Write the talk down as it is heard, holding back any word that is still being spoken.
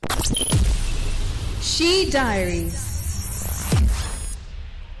She Diaries.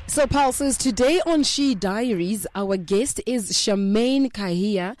 So, Pulses, today on She Diaries, our guest is Charmaine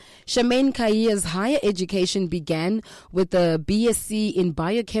Kahia. Charmaine Kahia's higher education began with a BSc in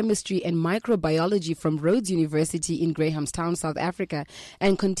Biochemistry and Microbiology from Rhodes University in Grahamstown, South Africa,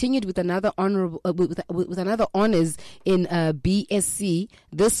 and continued with another with another honors in BSc,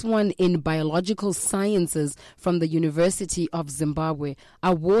 this one in Biological Sciences from the University of Zimbabwe,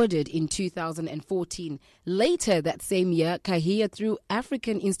 awarded in 2014. Later that same year, Kahia, through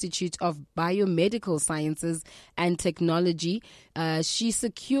African Institute of Biomedical Sciences and Technology, she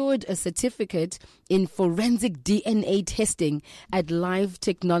secured a certificate in forensic DNA testing at Live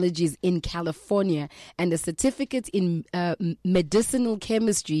Technologies in California and a certificate in medicinal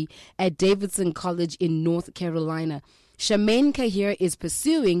chemistry at Davidson College in North Carolina. Charmaine Kahia is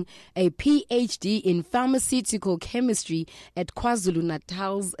pursuing a PhD in pharmaceutical chemistry at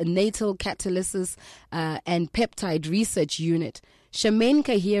KwaZulu-Natal's Natal Catalysis and Peptide Research Unit. Charmaine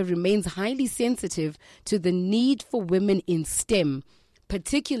Kahia remains highly sensitive to the need for women in STEM,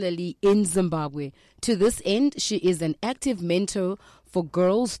 particularly in Zimbabwe. To this end, she is an active mentor for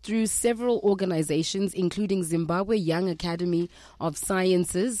girls through several organizations, including Zimbabwe Young Academy of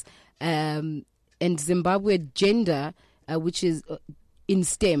Sciences and Zimbabwe Gender, which is in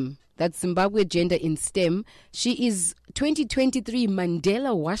STEM. That's Zimbabwe Gender in STEM. She is 2023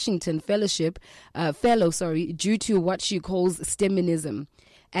 Mandela Washington Fellow, due to what she calls STEMinism,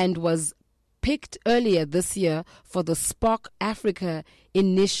 and was picked earlier this year for the Spark Africa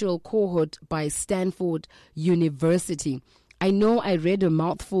initial cohort by Stanford University. I know I read a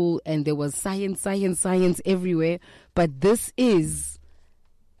mouthful and there was science everywhere, but this is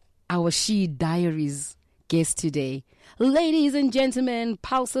our She Diaries guest today. Ladies and gentlemen,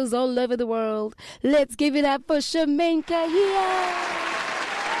 pulses all over the world, let's give it up for Charmaine Kahia.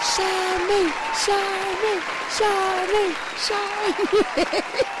 Charmaine.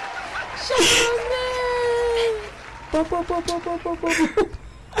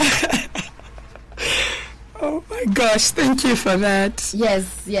 Oh my gosh, thank you for that.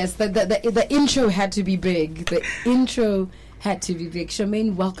 Yes, the intro had to be big.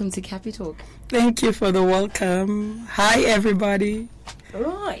 Charmaine, welcome to Capi Talk. Thank you for the welcome. Hi, everybody.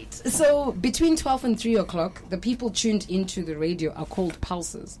 Right. So between 12 and 3 o'clock, the people tuned into the radio are called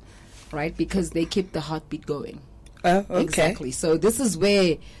pulses, right? Because they keep the heartbeat going. Oh, okay. Exactly. So this is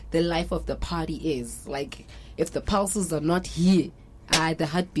where the life of the party is. Like, if the pulses are not here, the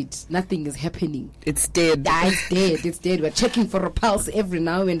heartbeat, nothing is happening. It's dead. It's dead. We're checking for a pulse every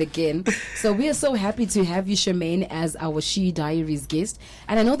now and again. So we are so happy to have you, Charmaine, as our She Diaries guest.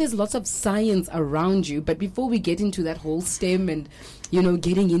 And I know there's lots of science around you, but before we get into that whole STEM and,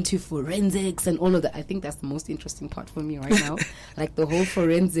 getting into forensics and all of that, I think that's the most interesting part for me right now. Like the whole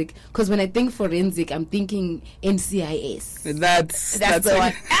forensic. Because when I think forensic, I'm thinking NCIS. That's the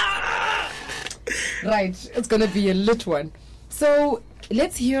one. Right. It's going to be a lit one. So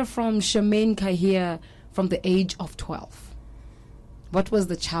let's hear from Charmaine Kahia from the age of 12. What was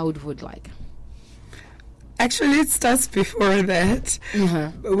the childhood like? Actually, it starts before that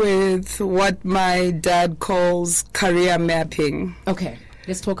with what my dad calls career mapping. Okay,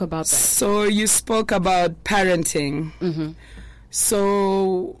 let's talk about that. So you spoke about parenting. Mm-hmm.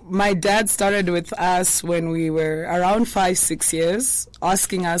 So my dad started with us when we were around 5-6 years,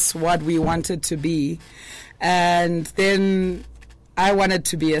 asking us what we wanted to be. And then I wanted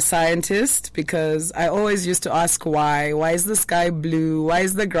to be a scientist because I always used to ask why. Why is the sky blue? Why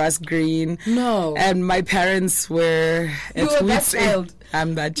is the grass green? No. And my parents were... You were that child.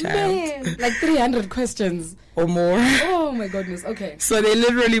 I'm that child. Man, like 300 questions. Or more. Oh my goodness, okay. So they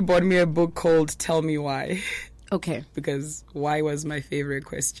literally bought me a book called Tell Me Why. Okay. Because why was my favorite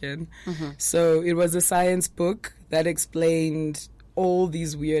question. Mm-hmm. So it was a science book that explained all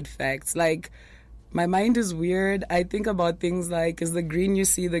these weird facts. Like, my mind is weird. I think about things like, is the green you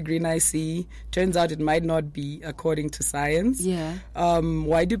see the green I see? Turns out it might not be, according to science. Yeah.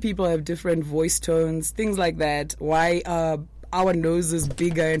 Why do people have different voice tones? Things like that. Why our nose is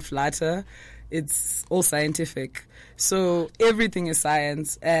bigger and flatter? It's all scientific. So everything is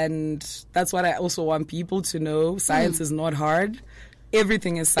science. And that's what I also want people to know. Science is not hard.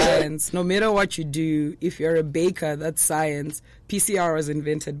 Everything is science. No matter what you do, if you're a baker, that's science. PCR was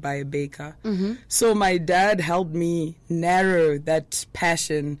invented by a baker. Mm-hmm. So my dad helped me narrow that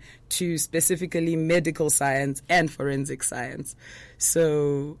passion to specifically medical science and forensic science.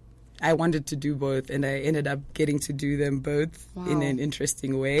 So I wanted to do both, and I ended up getting to do them both in an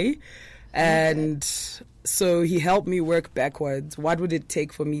interesting way. And So he helped me work backwards. What would it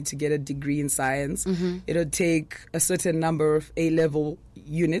take for me to get a degree in science? It would take a certain number of A-level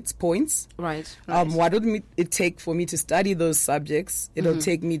units, points. Right. What would it take for me to study those subjects? It'll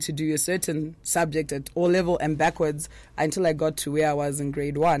take me to do a certain subject at O-level and backwards until I got to where I was in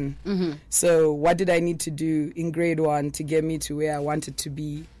grade 1. So what did I need to do in grade 1 to get me to where I wanted to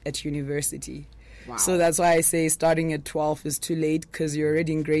be at university? Wow. So that's why I say starting at 12 is too late, because you're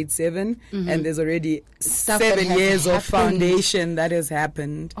already in grade 7 and there's already Stuff 7 that years of happened. foundation that has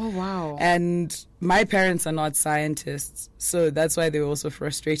happened. Oh, wow. And my parents are not scientists, so that's why they were also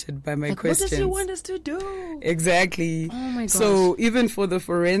frustrated by my Like, questions. what does you want us to do? Exactly. Oh my gosh. So even for the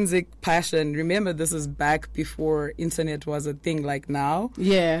forensic passion, remember this is back before internet was a thing like now.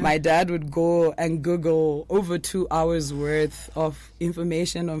 Yeah. My dad would go and Google over 2 hours worth of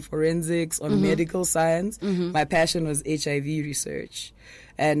information on forensics, on medical science. My passion was HIV research.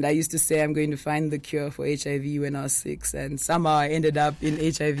 And I used to say I'm going to find the cure for HIV when I was 6. And somehow I ended up in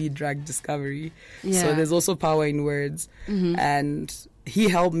HIV drug discovery. Yeah. So there's also power in words. And he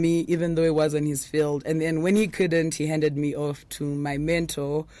helped me even though it wasn't his field. And then when he couldn't, he handed me off to my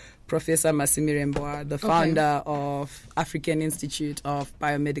mentor, Professor Masimire, the founder of African Institute of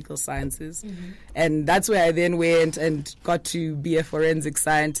Biomedical Sciences. And that's where I then went and got to be a forensic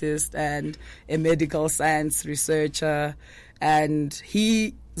scientist and a medical science researcher. And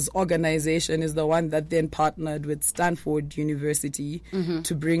his organization is the one that then partnered with Stanford University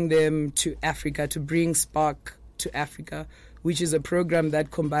to bring them to Africa, to bring Spark to Africa, which is a program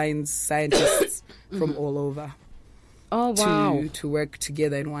that combines scientists from all over. Oh, wow. To work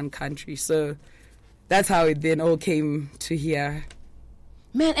together in one country. So that's how it then all came to here.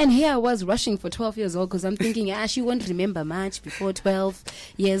 Man, and here I was rushing for 12 years old because I'm thinking, she won't remember much before 12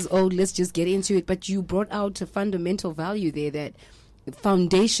 years old. Let's just get into it. But you brought out a fundamental value there that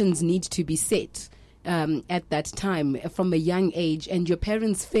foundations need to be set at that time from a young age. And your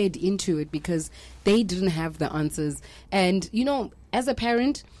parents fed into it because they didn't have the answers. And, you know, as a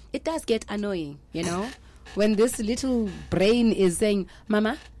parent, it does get annoying, you know, when this little brain is saying,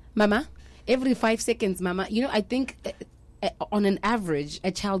 Mama, every 5 seconds, Mama. You know, I think on an average,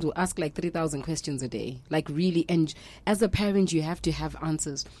 a child will ask like 3,000 questions a day. Like really. And as a parent, you have to have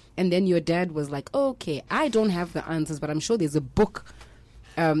answers. And then your dad was like, okay, I don't have the answers, but I'm sure there's a book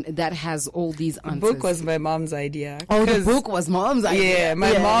that has all these answers. The book was my mom's idea. Oh, the book was mom's idea. Yeah,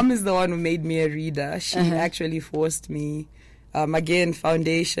 my mom is the one who made me a reader. She actually forced me, again,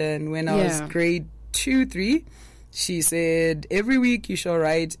 foundation, when I was grade 2, 3. She said, every week you shall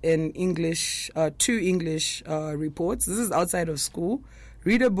write in English, 2 English reports. This is outside of school.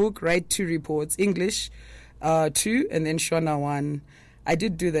 Read a book, write 2 reports. English, 2, and then Shona 1. I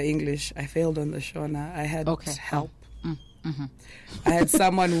did do the English. I failed on the Shona. I had help. I had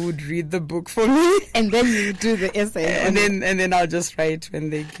someone who would read the book for me. And then you do the essay. and then I'll just write when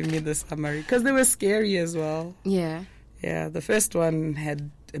they give me the summary. Because they were scary as well. Yeah. Yeah, the first one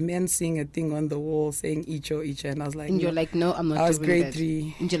had a man seeing a thing on the wall saying Icho, and I was like, and you're like, no, I'm not doing that. I was grade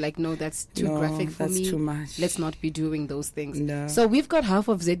 3. And you're like, no, that's too graphic for me. That's too much. Let's not be doing those things. No. So we've got half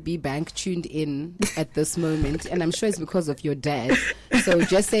of ZB Bank tuned in at this moment, and I'm sure it's because of your dad. So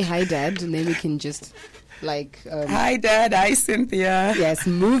just say hi, Dad, and then we can just hi, Dad. Hi, Cynthia. Yes,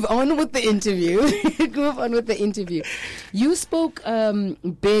 move on with the interview. You spoke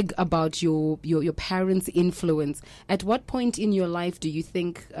big about your parents' influence. At what point in your life do you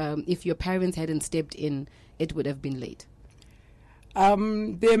think if your parents hadn't stepped in, it would have been late? There are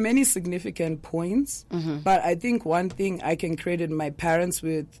many significant points, but I think one thing I can credit my parents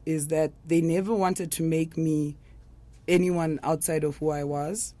with is that they never wanted to make me anyone outside of who I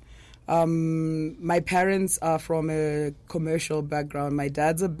was. My parents are from a commercial background. My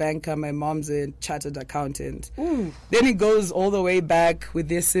dad's a banker, my mom's a chartered accountant. Ooh. Then it goes all the way back with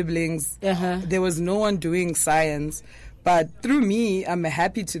their siblings. There was no one doing science. But through me, I'm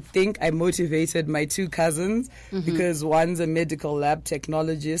happy to think I motivated my 2 cousins because one's a medical lab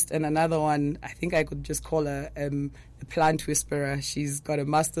technologist and another one, I think I could just call her a plant whisperer. She's got a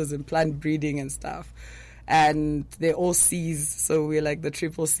master's in plant breeding and stuff. And they're all C's, so we're like the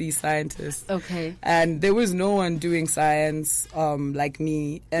triple C scientists. Okay. And there was no one doing science like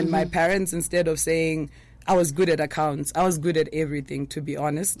me. And my parents, instead of saying I was good at accounts, I was good at everything, to be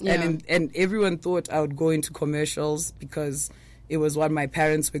honest. Yeah. And everyone thought I would go into commercials because it was what my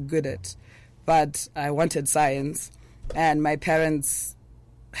parents were good at. But I wanted science, and my parents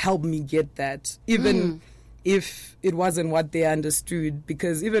helped me get that, even if it wasn't what they understood.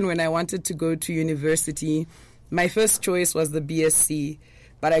 Because even when I wanted to go to university, my first choice was the BSc.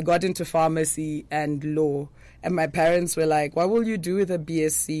 but I got into pharmacy and law. And my parents were like, what will you do with a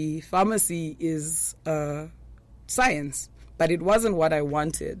BSc? Pharmacy is science, but it wasn't what I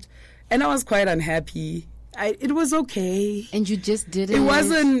wanted. And I was quite unhappy. It was okay. And you just did it?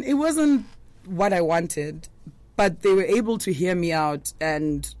 It wasn't what I wanted, but they were able to hear me out,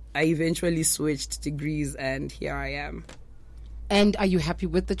 and I eventually switched degrees, and here I am. And are you happy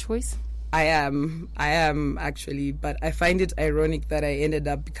with the choice? I am actually, but I find it ironic that I ended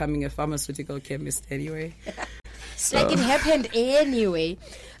up becoming a pharmaceutical chemist anyway. So. Like it happened anyway.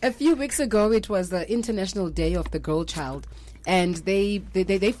 A few weeks ago, it was the International Day of the Girl Child, and they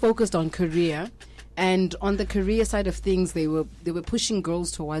focused on career. And on the career side of things, they were pushing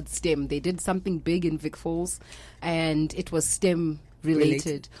girls towards STEM. They did something big in Vic Falls, and it was STEM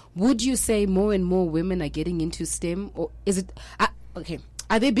related. Would you say more and more women are getting into STEM, or is it okay?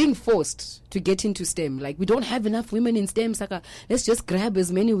 Are they being forced to get into STEM? Like, we don't have enough women in STEM, Saka. Let's just grab as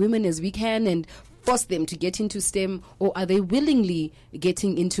many women as we can and force them to get into STEM, or are they willingly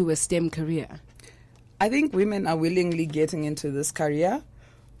getting into a STEM career? I think women are willingly getting into this career,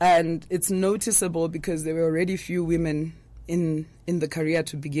 and it's noticeable because there were already few women in the career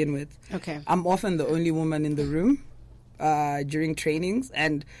to begin with. Okay. I'm often the only woman in the room during trainings,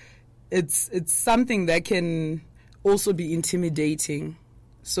 and it's something that can also be intimidating.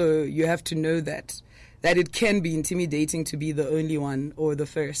 So you have to know that it can be intimidating to be the only one or the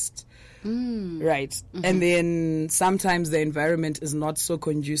first. Right. Mm-hmm. And then sometimes the environment is not so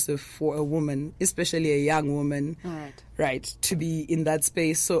conducive for a woman, especially a young woman, right, to be in that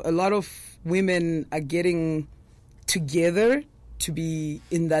space. So a lot of women are getting together to be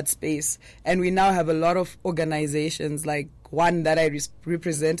in that space. And we now have a lot of organizations, like one that I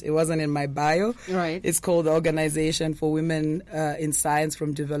represent. It wasn't in my bio. Right. It's called the Organization for Women in Science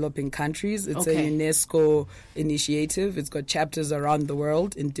from Developing Countries. It's a UNESCO initiative. It's got chapters around the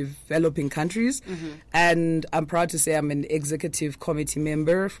world in developing countries. Mm-hmm. And I'm proud to say I'm an executive committee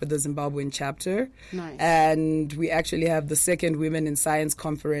member for the Zimbabwean chapter. Nice. And we actually have the second Women in Science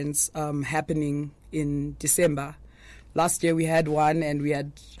conference happening in December. Last year we had one, and we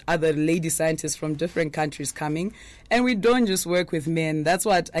had other lady scientists from different countries coming. And we don't just work with men. That's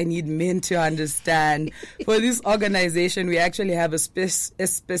what I need men to understand. For this organization, we actually have a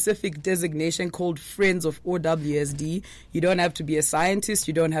specific designation called Friends of OWSD. You don't have to be a scientist.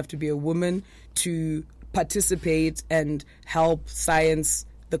 You don't have to be a woman to participate and help science,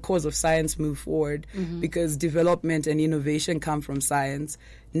 the cause of science, move forward, because development and innovation come from science.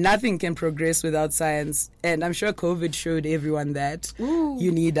 Nothing can progress without science. And I'm sure COVID showed everyone that.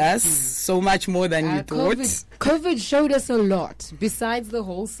 You need us so much more than you thought. COVID showed us a lot. Besides the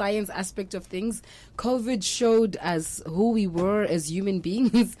whole science aspect of things, COVID showed us who we were as human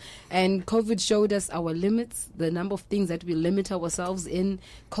beings. And COVID showed us our limits, the number of things that we limit ourselves in.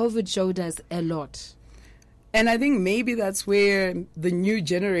 COVID showed us a lot. And I think maybe that's where the new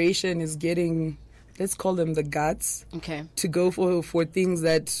generation is getting, let's call them the guts, to go for things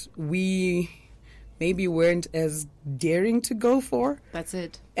that we maybe weren't as daring to go for. That's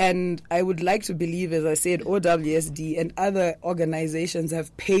it. And I would like to believe, as I said, OWSD and other organizations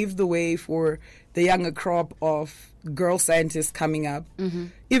have paved the way for the younger crop of girl scientists coming up,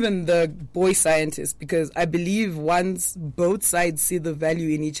 even the boy scientists, because I believe once both sides see the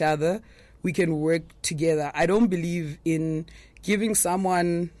value in each other, we can work together. I don't believe in giving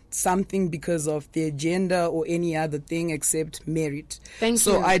someone something because of their gender or any other thing except merit. Thank you.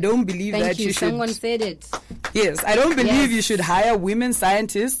 So I don't believe that you should... Someone said it. Yes, I don't believe you should hire women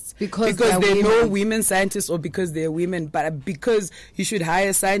scientists because they know women scientists or because they're women, but because you should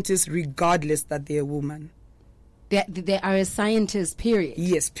hire scientists regardless that they're women. They are a scientist, period.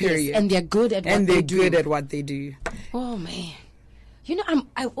 Yes, period. Yes, and they're good at what they do. And they're good at what they do. Oh, man. You know,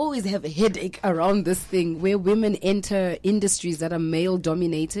 I always have a headache around this thing where women enter industries that are male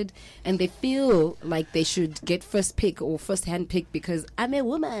dominated and they feel like they should get first pick or first hand pick because I'm a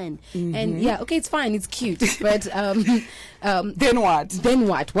woman. And it's fine, it's cute. But then what? Then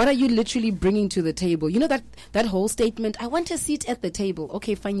what? What are you literally bringing to the table? You know that whole statement, I want a seat at the table.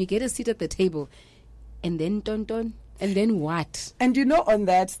 Okay, fine, you get a seat at the table. And then dun. And then what? And you know, on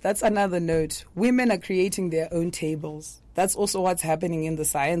that's another note. Women are creating their own tables. That's also what's happening in the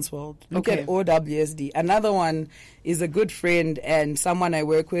science world. Look at OWSD. Another one is a good friend and someone I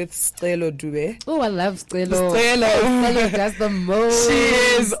work with, Stelo Dube. Oh, I love Stelo. Stelo does the most. She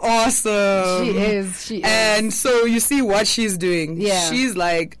is awesome. She is. And so you see what she's doing. Yeah. She's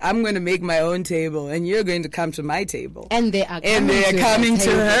like, I'm going to make my own table and you're going to come to my table. And they are coming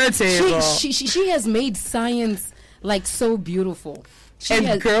to her table. She has made science like so beautiful.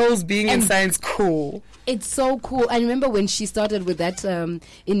 girls being in science, cool. It's so cool. I remember when she started with that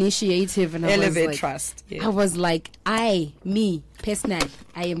initiative, and Elevate Trust. I was like, me, personally,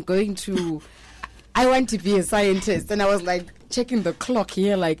 I want to be a scientist. And I was like checking the clock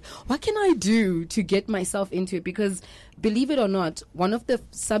here, like, what can I do to get myself into it? Because believe it or not, one of the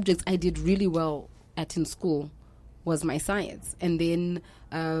subjects I did really well at in school was my science. And then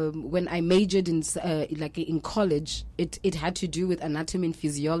when I majored in college, it had to do with anatomy and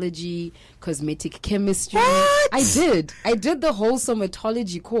physiology, cosmetic chemistry. What? I did the whole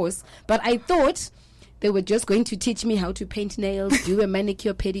somatology course, but I thought they were just going to teach me how to paint nails, do a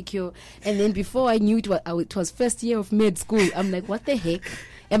manicure, pedicure, and then before I knew it was first year of med school. I'm like, what the heck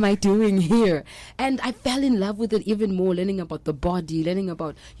am I doing here? And I fell in love with it even more, learning about the body, learning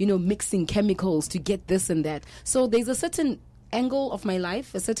about, mixing chemicals to get this and that. So there's a certain angle of my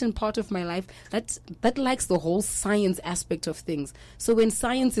life, a certain part of my life that likes the whole science aspect of things. So when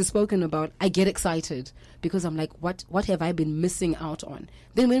science is spoken about, I get excited because I'm like, what have I been missing out on?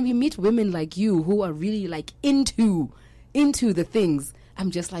 Then when we meet women like you who are really like into the things,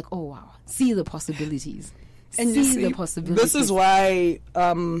 I'm just like, oh wow, see the possibilities. And see the possibilities. This is why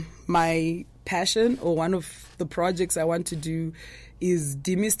my passion, or one of the projects I want to do, is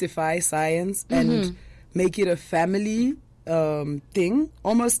demystify science and make it a family thing,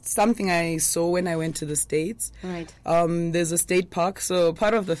 almost something I saw when I went to the States. Right. There's a state park, so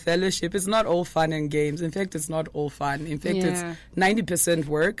part of the fellowship is not all fun and games. In fact, it's not all fun. In fact, it's 90%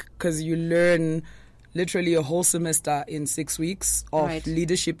 work, because you learn literally a whole semester in 6 weeks of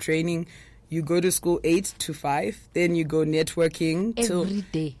leadership training. You go to school 8 to 5, then you go networking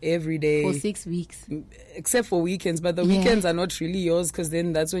every day for 6 weeks, except for weekends. But the weekends are not really yours, because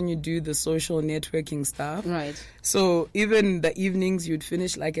then that's when you do the social networking stuff. Right. So even the evenings, you'd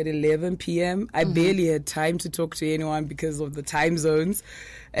finish like at 11 p.m. I barely had time to talk to anyone because of the time zones.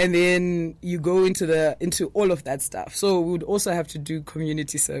 And then you go into all of that stuff. So we would also have to do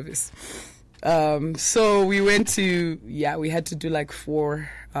community service. So we had to do like 4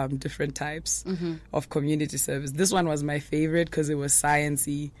 different types of community service. This one was my favorite because it was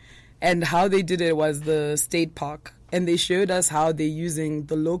sciencey, and how they did it was the state park, and they showed us how they're using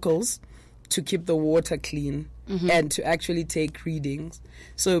the locals to keep the water clean and to actually take readings.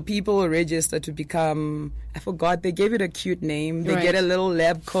 So people register to become, I forgot, they gave it a cute name. They get a little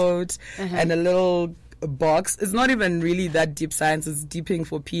lab coat and a little box. It's not even really that deep science. It's deeping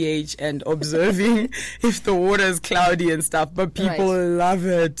for pH and observing if the water is cloudy and stuff, but people love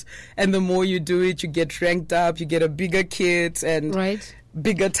it. And the more you do it, you get ranked up, you get a bigger kit and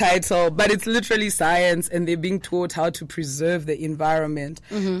bigger title, but it's literally science, and they're being taught how to preserve the environment.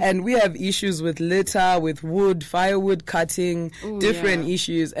 And we have issues with litter, with wood, firewood cutting, different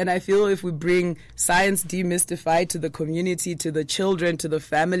issues. And I feel if we bring science demystified to the community, to the children, to the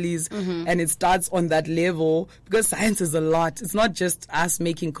families, and it starts on that level, because science is a lot. It's not just us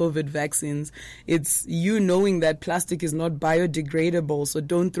making COVID vaccines. It's you knowing that plastic is not biodegradable, so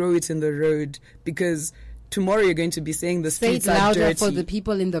don't throw it in the road, because tomorrow you're going to be saying the streets are dirty. Say it louder for the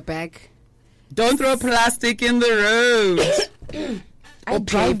people in the back. Don't throw plastic in the road. Or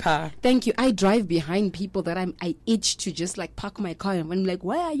paper. Thank you. I drive behind people that I itch to just like park my car, and I'm like,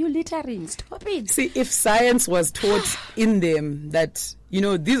 why are you littering? Stop it. See, if science was taught in them that,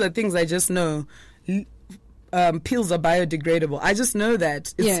 these are things I just know. Pills are biodegradable. I just know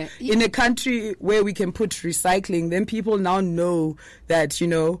that. In a country where we can put recycling, then people now know that,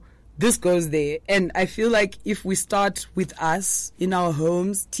 this goes there. And I feel like if we start with us in our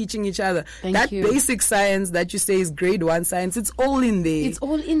homes, teaching each other, basic science that you say is grade 1 science, it's all in there. It's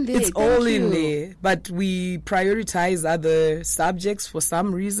all in there. It's all in there. But we prioritize other subjects for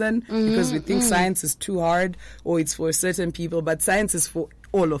some reason because we think science is too hard or it's for certain people. But science is for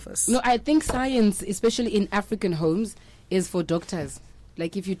all of us. No, I think science, especially in African homes, is for doctors.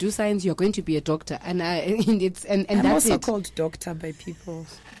 Like if you do science, you're going to be a doctor, and I'm that's also it. called doctor by people.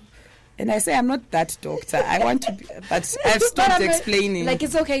 And I say I'm not that doctor. I want to be, but I've stopped explaining. Like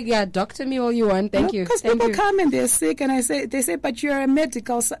it's okay, doctor me all you want. Thank you. Because people come and they're sick, and they say, but you're a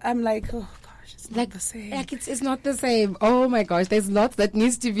medical. So I'm like, oh gosh, it's not the same. Like it's not the same. Oh my gosh, there's lots that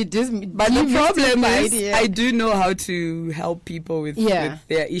needs to be But the problem is, I do know how to help people with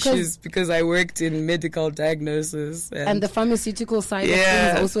their issues because I worked in medical diagnosis. And the pharmaceutical side of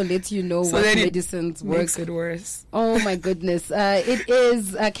things also lets you know what medicines work. Makes it worse. Oh my goodness. It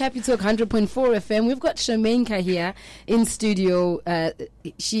is Capital 100.4 FM. We've got Shamaine here in studio.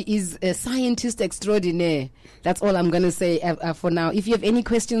 She is a scientist extraordinaire. That's all I'm going to say for now. If you have any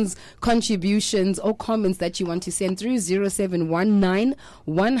questions, contributions, contributions or comments that you want to send through, 0719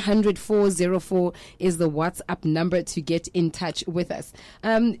 100 404 is the WhatsApp number to get in touch with us.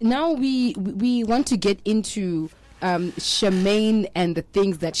 Now we want to get into Charmaine and the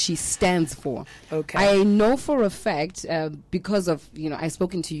things that she stands for. Okay. I know for a fact, because of, I've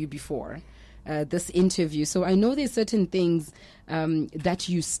spoken to you before, this interview, so I know there's certain things that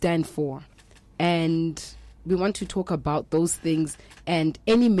you stand for, and we want to talk about those things and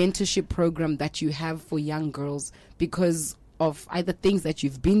any mentorship program that you have for young girls because of either things that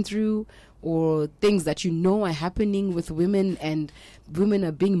you've been through or things that are happening with women, and women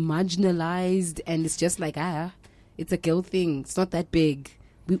are being marginalized, and it's just like, it's a girl thing. It's not that big.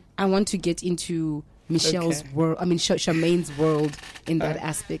 I want to get into Michelle's world, Charmaine's world in that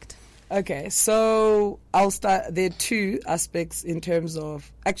aspect. Okay, so I'll start. There are two aspects in terms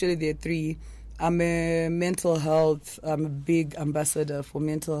of, actually there are three. I'm a mental health, I'm a big ambassador for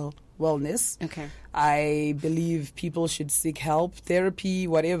mental wellness. Okay. I believe people should seek help, therapy,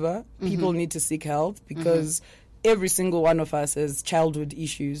 whatever. People need to seek help because every single one of us has childhood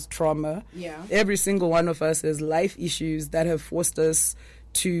issues, trauma. Yeah. Every single one of us has life issues that have forced us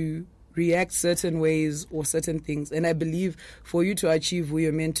to react certain ways or certain things. And I believe for you to achieve who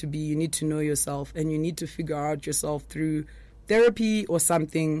you're meant to be, you need to know yourself and you need to figure out yourself through therapy or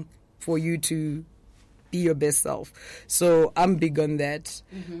something for you to be your best self. So I'm big on that.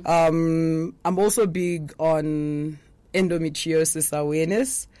 I'm also big on endometriosis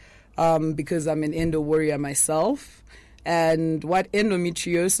awareness because I'm an endo warrior myself. And what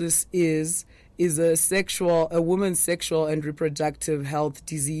endometriosis is a woman's sexual and reproductive health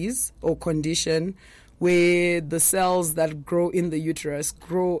disease or condition where the cells that grow in the uterus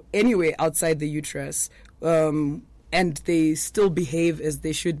grow anywhere outside the uterus, and they still behave as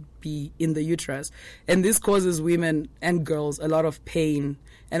they should be in the uterus. And this causes women and girls a lot of pain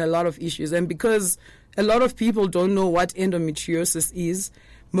and a lot of issues. And because a lot of people don't know what endometriosis is,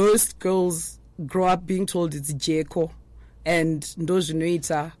 most girls grow up being told it's jeko. And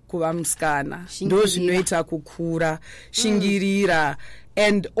ndozvinoita kuva musikana, ndozvinoita kukura, shingirira.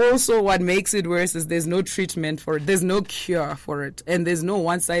 And also what makes it worse is there's no treatment for it. There's no cure for it. And there's no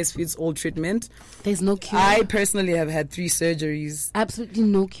one-size-fits-all treatment. There's no cure? I personally have had 3 surgeries. Absolutely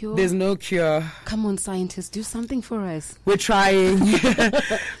no cure? There's no cure. Come on, scientists, do something for us. We're trying.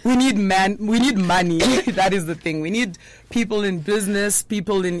 We need money. That is the thing. We need people in business,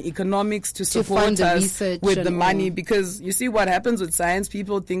 people in economics to support us with the money. Because you see what happens with science,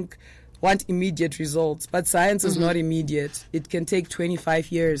 people want immediate results, but science is not immediate. It can take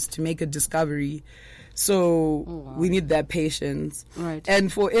 25 years to make a discovery. So we need that patience. Right.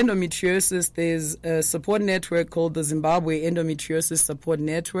 And for endometriosis, there's a support network called the Zimbabwe Endometriosis Support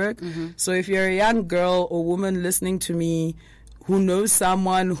Network. So if you're a young girl or woman listening to me who knows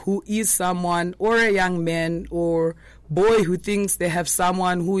someone who is someone, or a young man or boy who thinks they have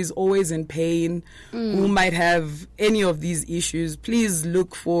someone who is always in pain, who might have any of these issues, please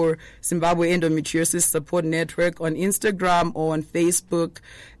look for Zimbabwe Endometriosis Support Network on Instagram or on Facebook,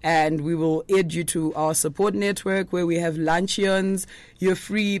 and we will add you to our support network where we have luncheons. You're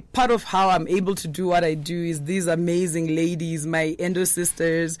free. Part of how I'm able to do what I do is these amazing ladies, my endo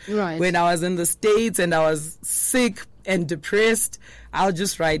sisters. Right. When I was in the States and I was sick and depressed, I'll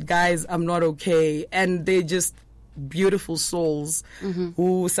just write, guys, I'm not okay. And they just beautiful souls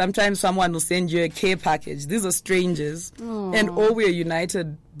who sometimes someone will send you a care package. These are strangers. Aww. And all we are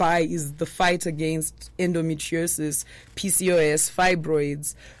united by is the fight against endometriosis, PCOS,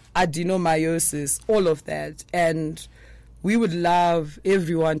 fibroids, adenomyosis, all of that. And we would love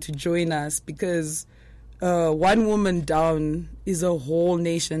everyone to join us because one woman down is a whole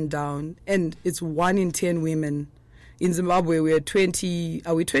nation down, and it's 1 in 10 women. In Zimbabwe, we are 20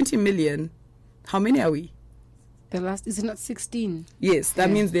 million? How many are we? Is it not 16? Yes, that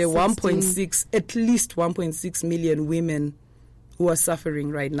means there are 1.6, at least 1.6 million women who are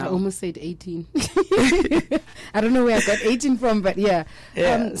suffering right now. I almost said 18. I don't know where I got 18 from, but yeah.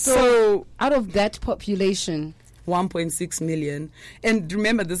 So out of that population, 1.6 million. And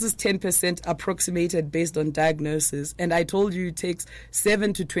remember, this is 10% approximated based on diagnosis. And I told you it takes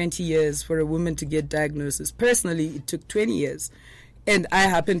 7 to 20 years for a woman to get diagnosis. Personally, it took 20 years. And I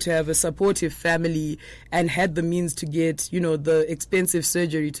happen to have a supportive family and had the means to get, the expensive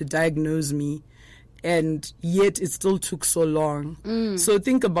surgery to diagnose me. And yet it still took so long. So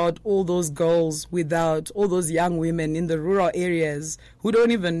think about all those girls all those young women in the rural areas who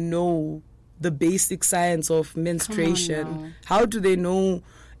don't even know the basic science of menstruation. How do they know?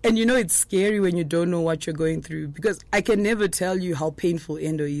 And it's scary when you don't know what you're going through, because I can never tell you how painful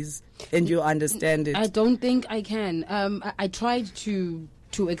endo is and you'll understand it. I don't think I can. I tried to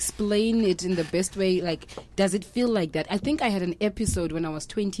to explain it in the best way, like, does it feel like that? I think I had an episode when I was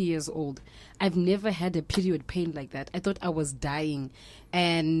 20 years old. I've never had a period pain like that. I thought I was dying.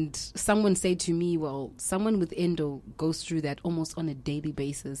 And someone said to me, well, someone with endo goes through that almost on a daily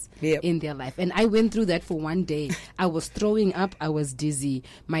basis in their life. And I went through that for one day. I was throwing up. I was dizzy.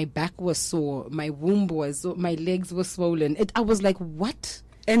 My back was sore. My womb was sore. My legs were swollen. I was like, what?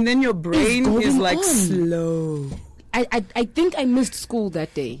 And then your brain is like slow. I think I missed school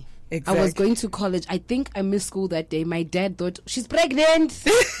that day. Exactly. I was going to college. I think I missed school that day. My dad thought, she's pregnant.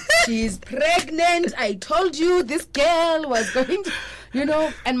 She's pregnant. I told you this girl was going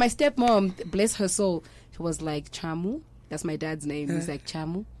to, And my stepmom, bless her soul, she was like, Chamu. That's my dad's name. He's like,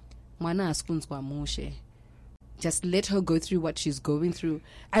 Chamu. Mwana askunzwa mushe. Just let her go through what she's going through.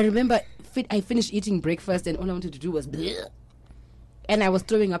 I remember I finished eating breakfast and all I wanted to do was bleh. And I was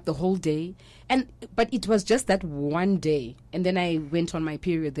throwing up the whole day. But it was just that one day. And then I went on my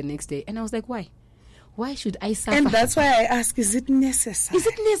period the next day. And I was like, why? Why should I suffer? And that's why I ask, is it necessary? Is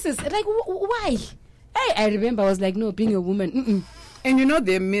it necessary? Like, why? I remember I was like, no, being a woman. Mm-mm. And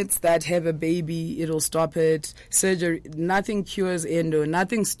there are myths that have a baby, it'll stop it. Surgery, nothing cures endo.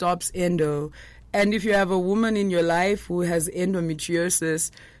 Nothing stops endo. And if you have a woman in your life who has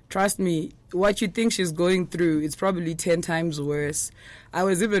endometriosis, trust me, what you think she's going through, it's probably 10 times worse. I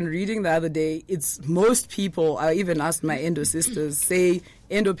was even reading the other day, it's most people, I even asked my endo sisters, say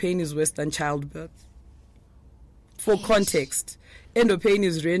endo pain is worse than childbirth. For context, endo pain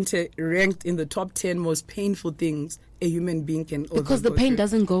is ranked in the top 10 most painful things a human being can overcome. Because the pain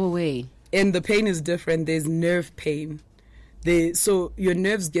doesn't go away. And the pain is different. There's nerve pain. So your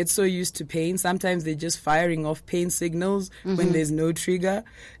nerves get so used to pain. Sometimes they're just firing off pain signals when there's no trigger.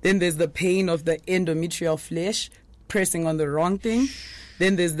 Then there's the pain of the endometrial flesh pressing on the wrong thing.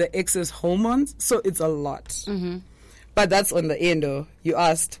 Then there's the excess hormones. So it's a lot. Mm-hmm. But that's on the endo. You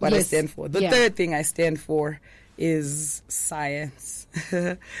asked what I stand for. The third thing I stand for is science.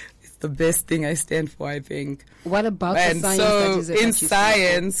 It's the best thing I stand for, I think. What about the science? So in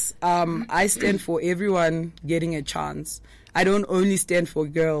science, I stand for everyone getting a chance. I don't only stand for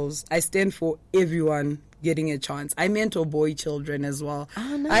girls. I stand for everyone getting a chance. I mentor boy children as well.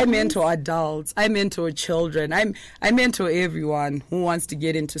 Oh, nice. I mentor adults. I mentor children. I mentor everyone who wants to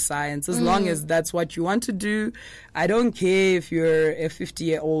get into science. As long as that's what you want to do. I don't care if you're a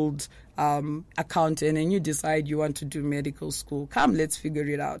 50-year-old accountant and you decide you want to do medical school. Come, let's figure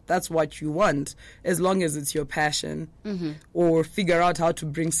it out. That's what you want, as long as it's your passion. Or figure out how to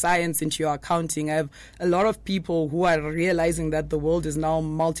bring science into your accounting. I have a lot of people who are realizing that the world is now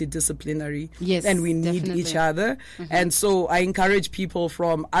multidisciplinary, and we need each other. And so I encourage people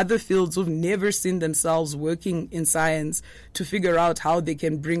from other fields who've never seen themselves working in science to figure out how they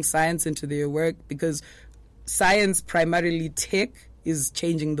can bring science into their work, because science, primarily tech, is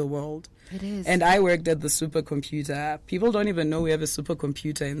changing the world. It is. And I worked at the supercomputer. People don't even know we have a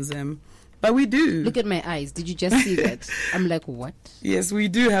supercomputer in Zim. But we do. Look at my eyes. Did you just see that? I'm like, what? Yes, we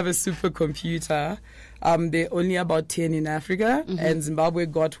do have a supercomputer. There are only about 10 in Africa, and Zimbabwe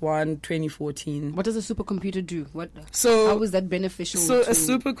got one 2014. What does a supercomputer do? How is that beneficial? So a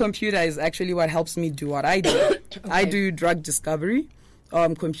supercomputer is actually what helps me do what I do. Okay. I do drug discovery,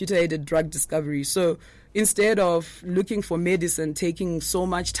 computer-aided drug discovery. So instead of looking for medicine, taking so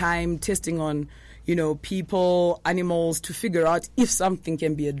much time testing on, people, animals, to figure out if something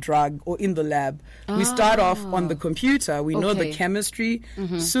can be a drug or in the lab, we start off on the computer. We know the chemistry.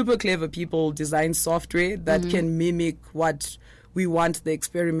 Super clever people design software that can mimic what we want the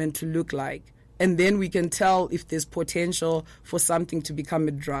experiment to look like. And then we can tell if there's potential for something to become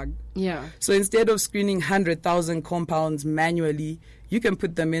a drug. Yeah. So instead of screening 100,000 compounds manually, you can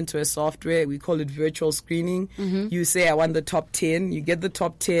put them into a software. We call it virtual screening. You say, I want the top 10. You get the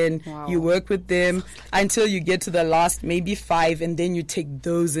top 10. Wow. You work with them until you get to the last maybe 5, and then you take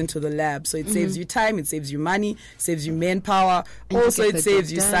those into the lab. So it saves you time, it saves you money, saves you manpower. And also it saves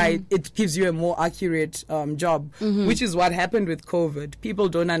you it gives you a more accurate job, which is what happened with COVID. People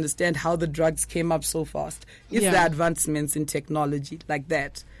don't understand how the drugs came up so fast. It's the advancements in technology like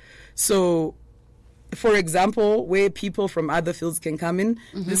that. So, for example, where people from other fields can come in,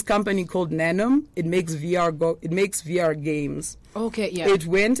 this company called Nanum, it makes VR games. Okay, yeah. It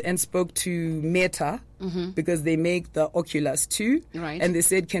went and spoke to Meta because they make the Oculus 2. Right. And they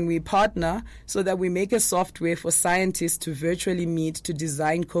said, can we partner so that we make a software for scientists to virtually meet to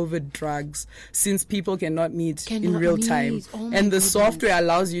design COVID drugs, since people cannot meet in real time. And the software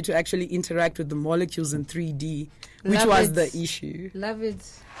allows you to actually interact with the molecules in 3D, which was the issue. Love it.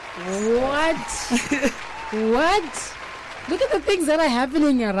 What? What? Look at the things that are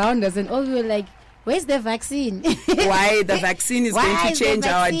happening around us, and all we were like, Where's the vaccine? Why the vaccine is going to change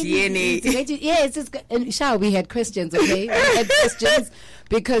our DNA. And Sha, we had questions, okay? We had questions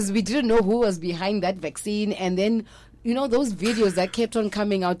because we didn't know who was behind that vaccine. And then, you know, those videos that kept on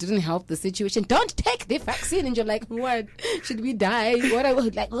coming out didn't help the situation. Don't take the vaccine. And you're like, what? Should we die?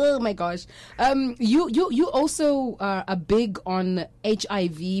 What? Like, oh my gosh. You also are big on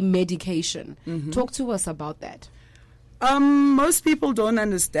HIV medication. Talk to us about that. Most people don't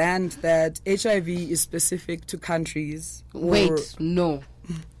understand that HIV is specific to countries. Wait, no.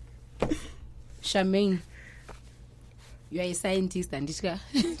 Charmaine, you are a scientist, Andishka.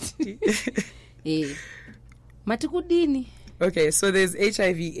 Matukudini. Okay, so there's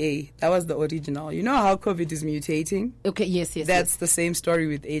HIV-A. That was the original. You know how COVID is mutating? Okay, yes. That's the same story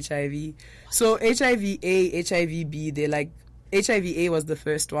with HIV. So HIV-A, HIV-B, they're like, HIV-A was the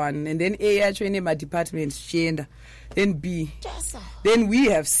first one, and then A actually my department, gender, then B, then we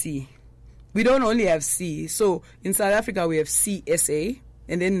have C. We don't only have C. So in South Africa we have CSA,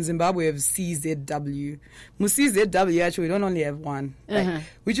 and then in Zimbabwe we have CZW. CZW actually we don't only have one,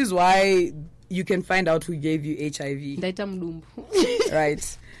 which is why you can find out who gave you HIV.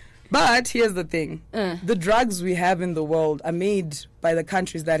 Right. But here's the thing: the drugs we have in the world are made by the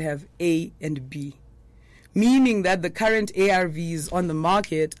countries that have A and B. Meaning that the current ARVs on the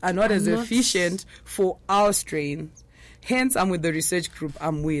market are not as efficient for our strains. Hence, I'm with the research group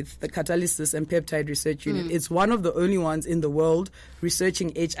I'm with, the Catalysis and Peptide Research Unit. It's one of the only ones in the world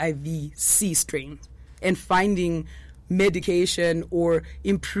researching HIV-C strains and finding medication or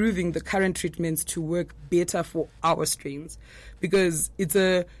improving the current treatments to work better for our strains. Because it's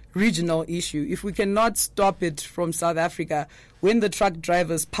a regional issue. If we cannot stop it from South Africa, when the truck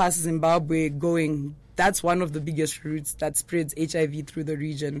drivers pass Zimbabwe going, that's one of the biggest routes that spreads HIV through the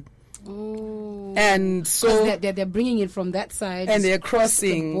region. Oh. And so they're bringing it from that side, and they're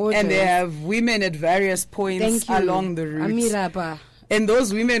crossing, and they have women at various points along the route. Amirapa. And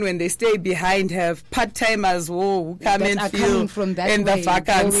those women, when they stay behind, have part-timers who come and feel from that in the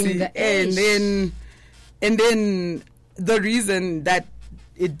vacancy, and then the reason that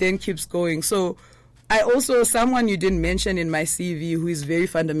it then keeps going. So I also, someone you didn't mention in my CV who is very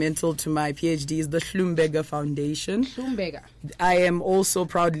fundamental to my PhD is the Schlumberger Foundation. Schlumberger. I am also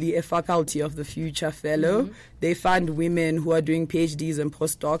proudly a Faculty of the Future Fellow. They fund women who are doing PhDs and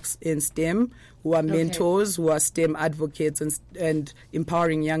postdocs in STEM, who are mentors, who are STEM advocates and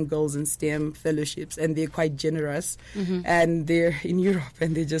empowering young girls in STEM fellowships. And they're quite generous. And they're in Europe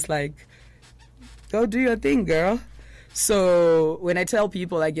and they're just like, go do your thing, girl. So when I tell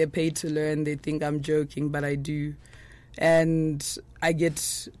people I get paid to learn, they think I'm joking, but I do. And I get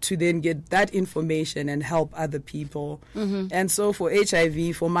to then get that information and help other people. And so for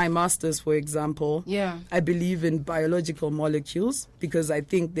HIV, for my master's, for example, I believe in biological molecules because I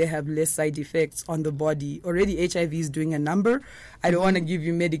think they have less side effects on the body. Already HIV is doing a number. I don't want to give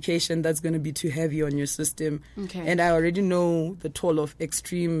you medication that's going to be too heavy on your system. And I already know the toll of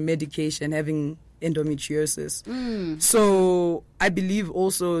extreme medication having endometriosis. So I believe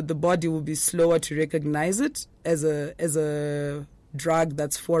also the body will be slower to recognize it as a drug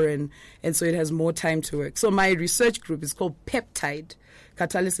that's foreign, and so it has more time to work. So my research group is called Peptide,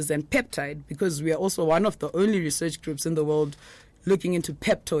 Catalysis and Peptide, because we are also one of the only research groups in the world looking into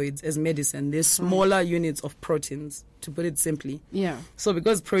peptoids as medicine. They're smaller units of proteins, to put it simply. So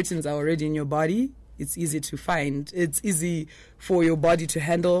because proteins are already in your body, it's easy to find. It's easy for your body to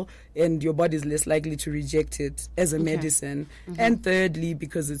handle, and your body is less likely to reject it as a medicine. And thirdly,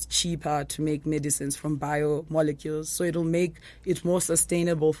 because it's cheaper to make medicines from biomolecules, so it'll make it more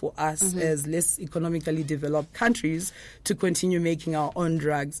sustainable for us as less economically developed countries to continue making our own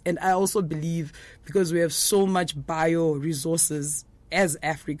drugs. And I also believe because we have so much bio resources as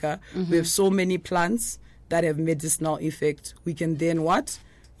Africa, we have so many plants that have medicinal effect, we can then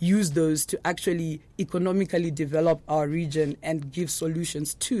use those to actually economically develop our region and give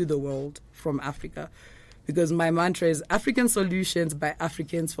solutions to the world from Africa. Because my mantra is African solutions by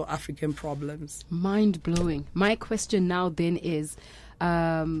Africans for African problems. Mind blowing. My question now then is,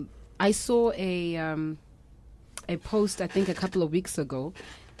 I saw a post I think a couple of weeks ago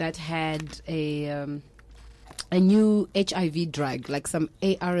that had a new HIV drug, like some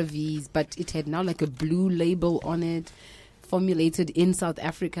ARVs, but it had now like a blue label on it, formulated in South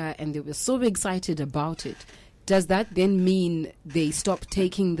Africa, and they were so excited about it. Does that then mean they stopped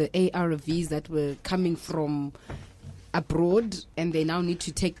taking the ARVs that were coming from abroad and they now need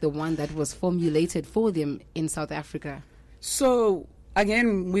to take the one that was formulated for them in South Africa? So,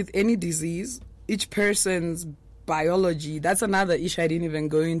 again, with any disease, each person's biology, that's another issue I didn't even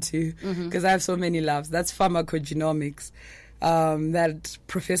go into because I have so many labs. That's pharmacogenomics. that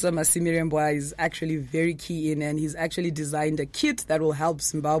Professor Masimiriambwa is actually very key in, and he's actually designed a kit that will help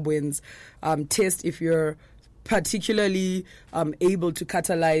Zimbabweans test if you're particularly able to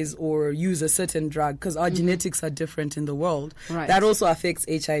catalyze or use a certain drug, because our genetics are different in the world. Right. That also affects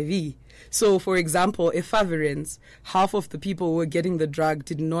HIV. So, for example, efavirenz, half of the people who were getting the drug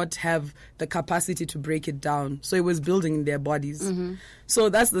did not have the capacity to break it down. So it was building in their bodies. So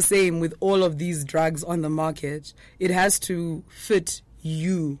that's the same with all of these drugs on the market. It has to fit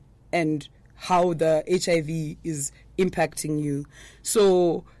you and how the HIV is impacting you.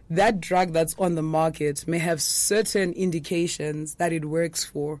 So that drug that's on the market may have certain indications that it works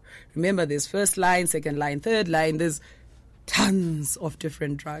for. Remember, there's first line, second line, third line. There's tons of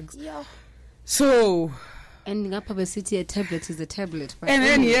different drugs. Yeah. So, and ngapha city a tablet is a tablet. And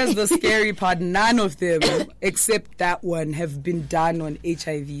then here's the scary part. None of them, except that one, have been done on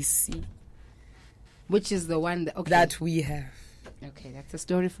HIV-C. Which is the one that we have. Okay, that's a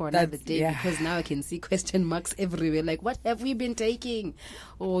story for another day, because now I can see question marks everywhere. Like, what have we been taking?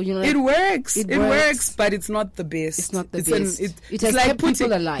 Or, you know, it works. It works, but it's not the best. It's not the best. It has like kept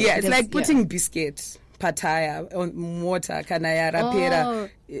people alive. Yeah, it's like putting biscuit, pataya, on mortar, kanaya, rapera.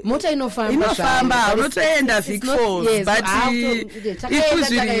 Mota inofamba unotoenda Vic Falls, but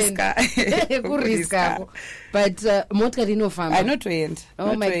ikuziriska but mota inofamba anotoenda.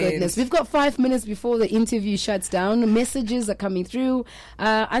 Oh my goodness, we've got 5 minutes before the interview shuts down. Messages are coming through.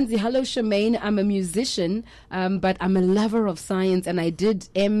 Anzi, hello Shamaine, I'm a musician, but I'm a lover of science, and I did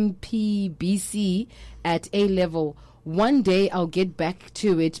MPBC at A level. One day I'll get back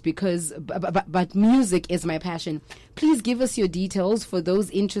to it because, but music is my passion. Please give us your details for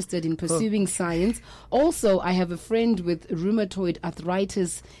those interested in pursuing science. Also, I have a friend with rheumatoid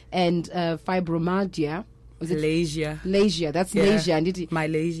arthritis and fibromyalgia. Myalgia. That's Myalgia.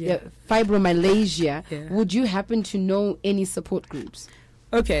 Myalgia. Fibromyalgia. Yeah. Would you happen to know any support groups?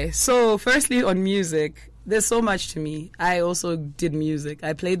 Okay, so firstly on music, there's so much to me. I also did music.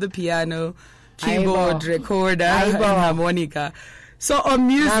 I played the piano, keyboard, recorder, and harmonica. So on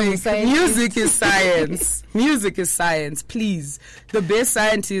music is science. Music is science, please. The best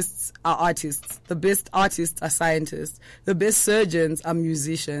scientists are artists. The best artists are scientists. The best surgeons are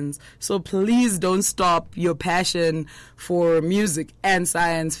musicians. So please don't stop your passion for music and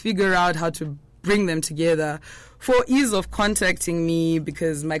science. Figure out how to bring them together. For ease of contacting me,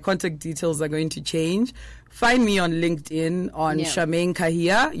 because my contact details are going to change, find me on LinkedIn on Shamaine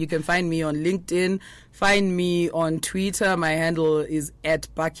Kahia. You can find me on LinkedIn. Find me on Twitter. My handle is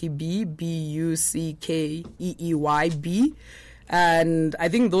 @BuckyB, BuckeeyB. And I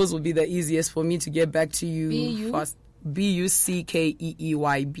think those will be the easiest for me to get back to you fast.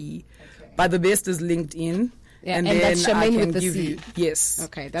 BuckeeyB. Okay. But the best is LinkedIn. Yeah, and then that's Shamaine with the C. Yes.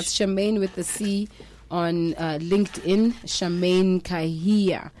 Okay, that's Shamaine with the C on LinkedIn. Shamaine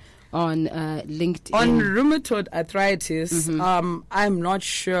Kahia on LinkedIn. On rheumatoid arthritis, I'm not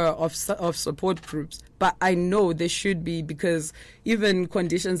sure of support groups, but I know there should be, because even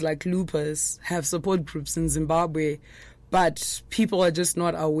conditions like lupus have support groups in Zimbabwe, but people are just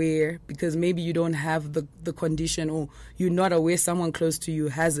not aware because maybe you don't have the condition, or you're not aware someone close to you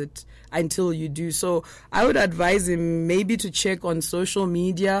has it until you do. So I would advise him maybe to check on social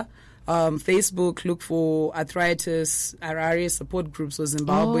media. Facebook, look for arthritis support groups for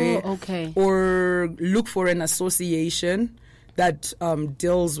Zimbabwe. Oh, okay. Or look for an association that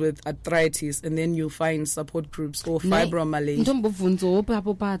deals with arthritis, and then you'll find support groups, or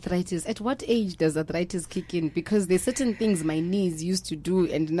fibromyalgia. Arthritis. At what age does arthritis kick in? Because there's certain things my knees used to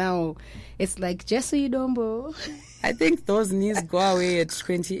do, and now it's like, just so you don't know. I think those knees go away at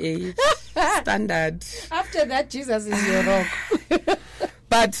 28. Standard. After that, Jesus is your rock.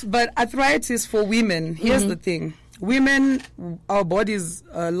 But arthritis for women, here's the thing. Women, our bodies,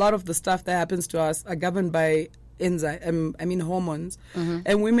 a lot of the stuff that happens to us are governed by hormones.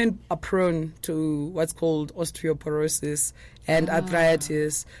 And women are prone to what's called osteoporosis and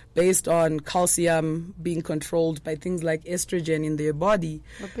arthritis based on calcium being controlled by things like estrogen in their body.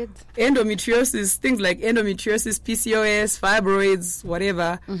 Endometriosis, things like endometriosis, PCOS, fibroids,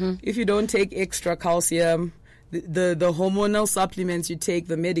 whatever. If you don't take extra calcium, the hormonal supplements you take,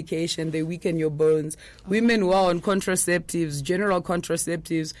 the medication, they weaken your bones. Women who are on contraceptives, general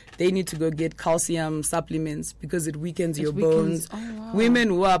contraceptives, they need to go get calcium supplements because it weakens your bones. Women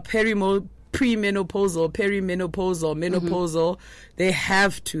who are premenopausal, menopausal, they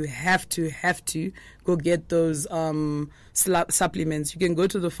have to go get those supplements. You can go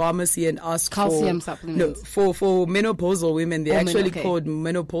to the pharmacy and ask calcium for supplements. No, for menopausal women, they're called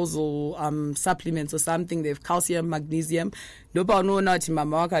menopausal supplements or something. They have calcium, magnesium.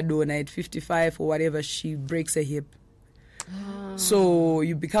 At 55 or whatever, she breaks her hip. So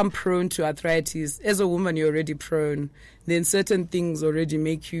you become prone to arthritis. As a woman, you're already prone. Then certain things already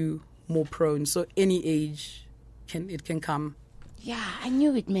make you more prone. So any age, it can come. Yeah, I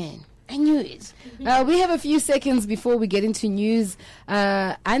knew it, man. I knew it. We have a few seconds before we get into news.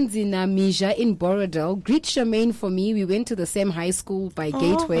 Anzina Mija in Borodale. Greet Charmaine for me. We went to the same high school by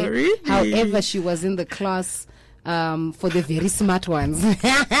Gateway. Really? However, she was in the class for the very smart ones.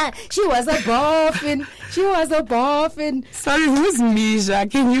 She was a boffin. Sorry, who's Misha?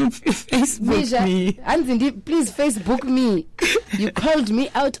 Can you Facebook me? Anzi, please Facebook me. You called me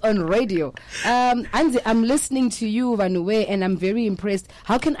out on radio. Anzi, I'm listening to you, Vanue, and I'm very impressed.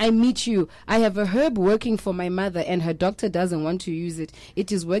 How can I meet you? I have a herb working for my mother, and her doctor doesn't want to use it.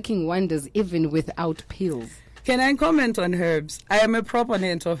 It is working wonders even without pills. Can I comment on herbs? I am a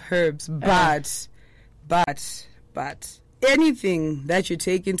proponent of herbs, but anything that you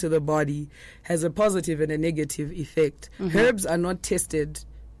take into the body has a positive and a negative effect. Herbs are not tested,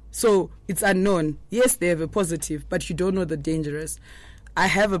 so it's unknown. Yes, they have a positive, but you don't know the dangerous. I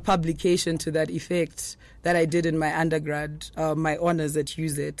have a publication to that effect that I did in my undergrad, my honors at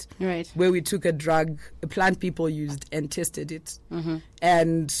UZ, right, where we took a drug, a plant people used, and tested it.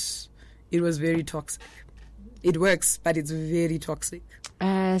 And it was very toxic. It works, but it's very toxic.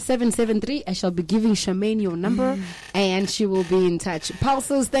 773, I shall be giving Charmaine your number and she will be in touch.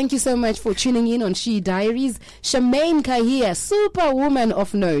 Pulses, thank you so much for tuning in on She Diaries. Charmaine Kahia, superwoman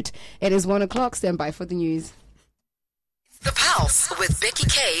of note. It is 1 o'clock. Stand by for the news. The Pulse with Becky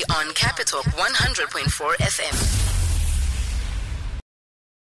K on Capital 100.4 FM.